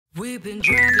Let's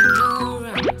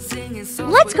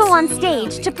go on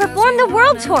stage to perform the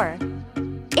world tour.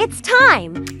 It's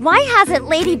time. Why hasn't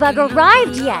Ladybug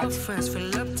arrived yet?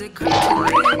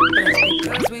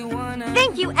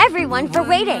 Thank you everyone for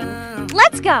waiting.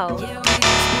 Let's go.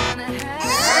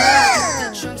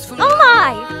 Oh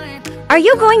my! Are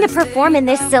you going to perform in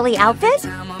this silly outfit?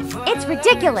 It's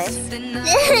ridiculous.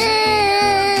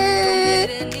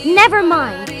 Never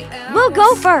mind. We'll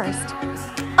go first.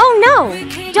 Oh no!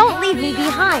 Don't leave me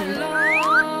behind.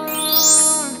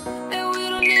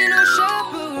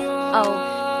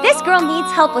 Oh, this girl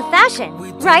needs help with fashion,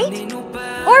 right?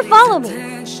 Or follow me.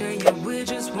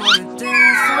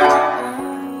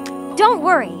 Don't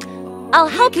worry. I'll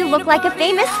help you look like a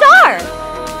famous star.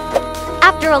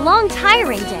 After a long,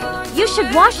 tiring day, you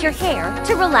should wash your hair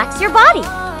to relax your body.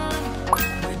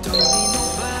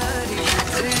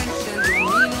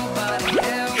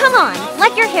 Come on,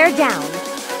 let your hair down.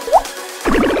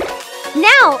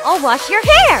 Now I'll wash your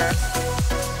hair.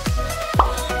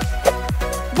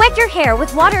 Wet your hair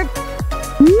with water.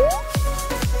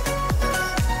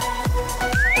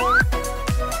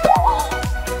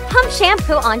 Pump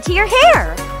shampoo onto your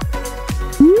hair.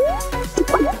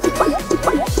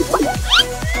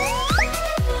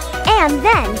 And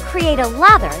then create a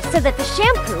lather so that the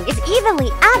shampoo is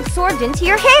evenly absorbed into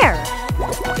your hair.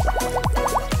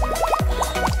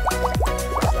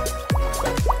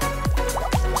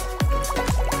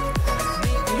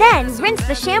 Then rinse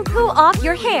the shampoo off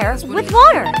your hair with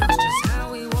water.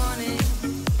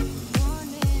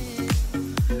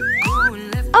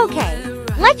 Okay,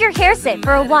 let your hair sit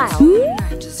for a while.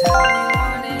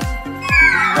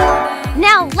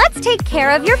 Now let's take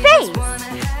care of your face.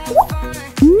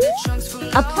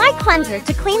 Apply cleanser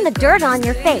to clean the dirt on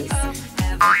your face.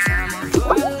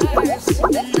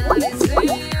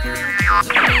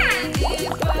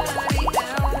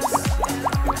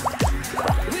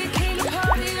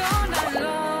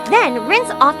 Then rinse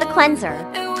off the cleanser.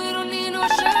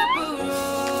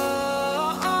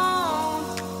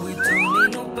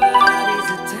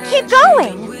 Keep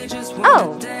going!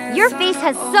 Oh, your face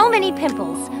has so many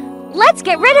pimples. Let's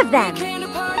get rid of them.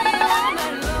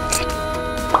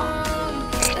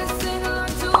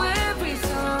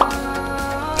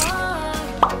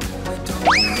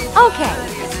 Okay,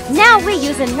 now we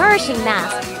use a nourishing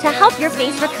mask to help your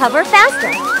face recover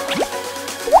faster.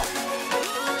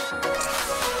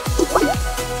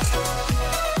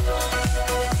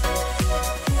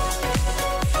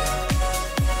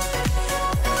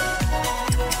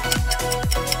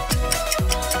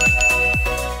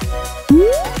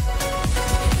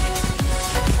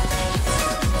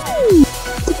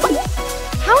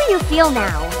 How do you feel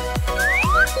now?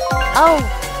 Oh,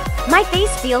 my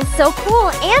face feels so cool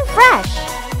and fresh.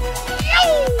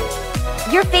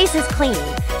 Your face is clean.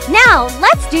 Now,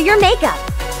 let's do your makeup.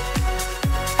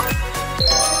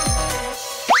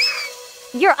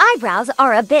 Your eyebrows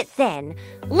are a bit thin.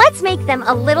 Let's make them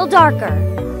a little darker.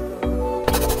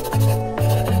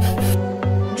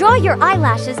 Draw your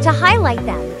eyelashes to highlight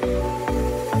them.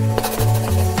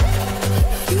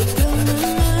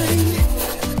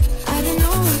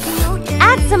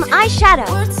 Add some eyeshadow.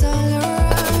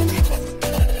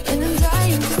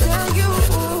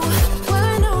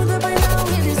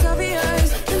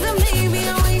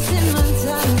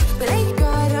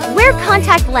 Wear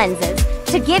contact lenses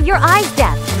to give your eyes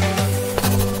depth.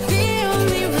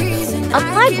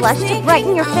 Apply blush to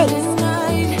brighten your face.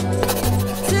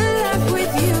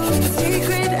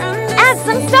 Add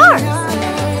some stars.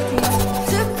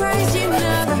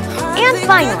 And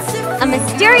finally, a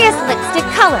mysterious lipstick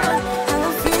color.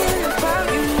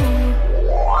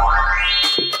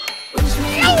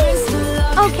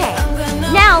 Okay,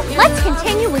 now let's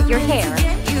continue with your hair.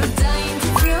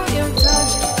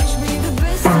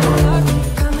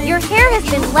 Your hair has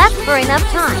been left for enough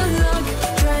time.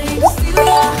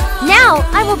 Now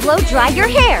I will blow dry your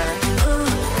hair.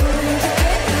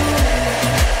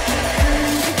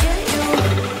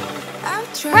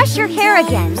 Brush your hair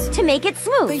again to make it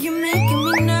smooth.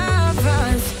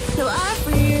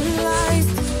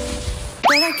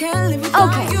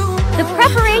 Okay, the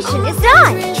preparation is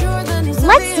done.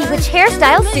 Let's see which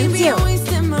hairstyle suits you.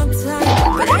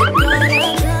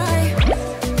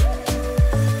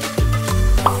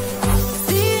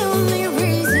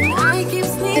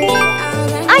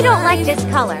 I don't like this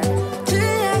color.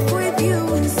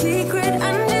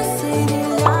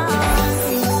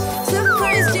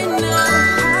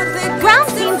 Brown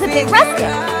seems a bit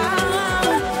rustic.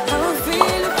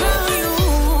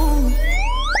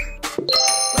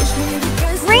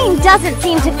 Green doesn't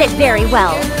seem to fit very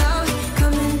well.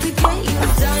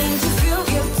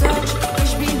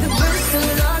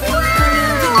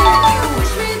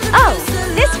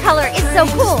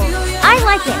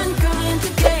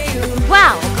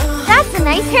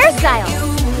 nice hairstyle.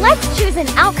 Let's choose an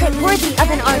outfit worthy of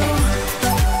an artist.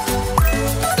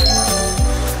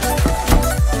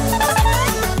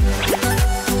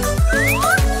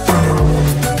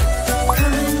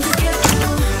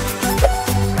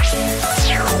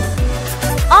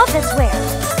 Office wear.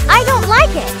 I don't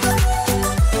like it.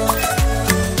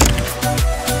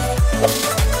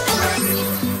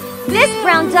 This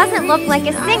brown doesn't look like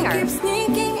a singer.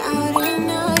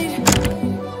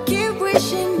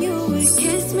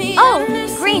 Oh,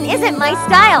 green isn't my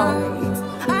style.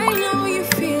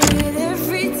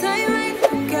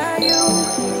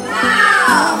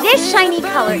 This shiny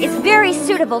color is very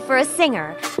suitable for a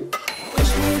singer.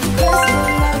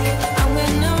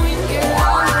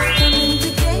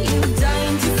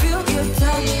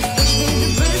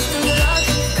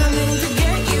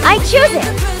 I choose it.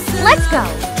 Let's go.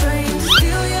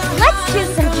 Let's choose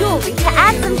some jewelry to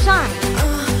add some shine.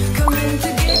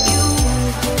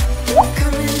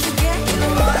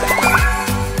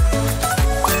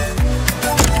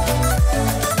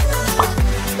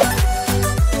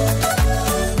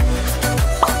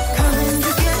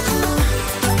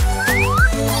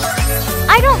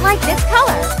 I don't like this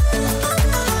color.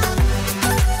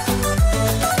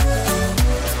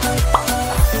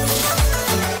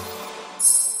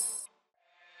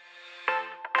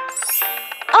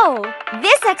 Oh,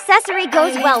 this accessory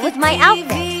goes well with my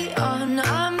outfit.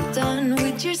 I'm done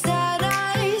with your sad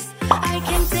eyes. I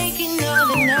can take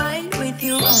another night with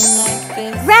you like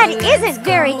this. Red isn't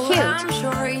very cute. I'm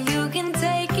sure you can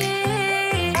take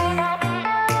it.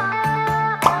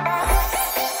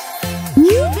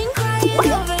 You've been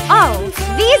crying over Oh,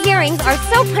 these earrings are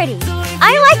so pretty.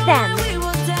 I like them.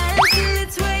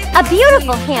 A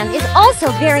beautiful hand is also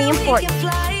very important.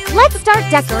 Let's start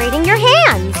decorating your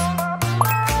hands.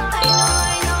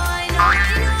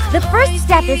 The first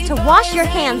step is to wash your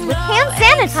hands with hand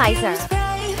sanitizer.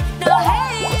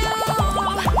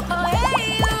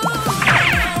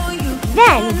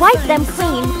 Then wipe them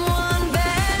clean.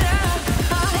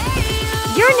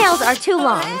 Your nails are too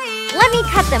long. Let me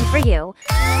cut them for you.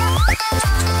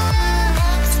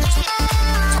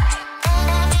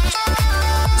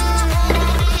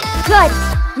 Good.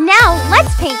 Now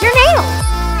let's paint your nails.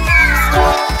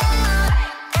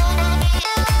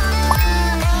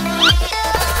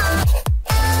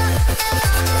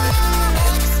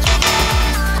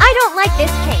 I don't like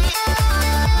this paint.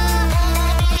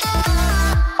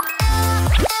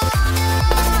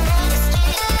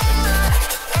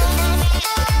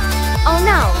 Oh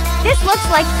no, this looks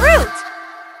like fruit.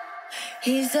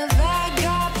 He's a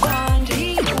vagabond,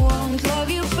 he won't love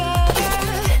you back.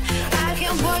 I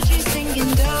can watch you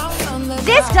sinking down on the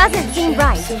This doesn't seem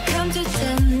right. So come to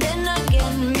 10, then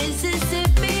again,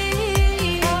 Mississippi.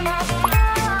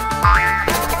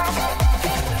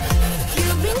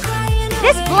 You've been crying.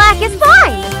 This black is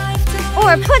fine.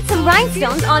 Or put some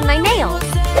rhinestones on my nails.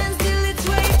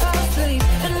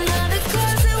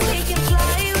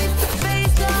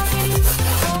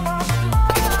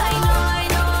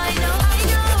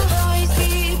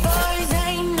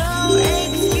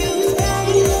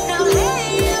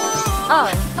 Oh,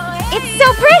 it's so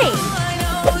pretty!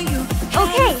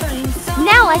 Okay,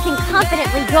 now I can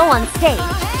confidently go on stage.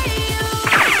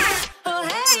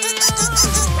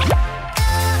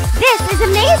 This is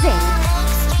amazing!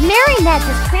 Marinette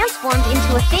has transformed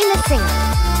into a famous singer.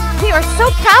 We are so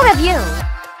proud of you!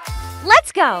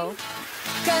 Let's go!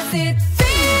 'Cause it's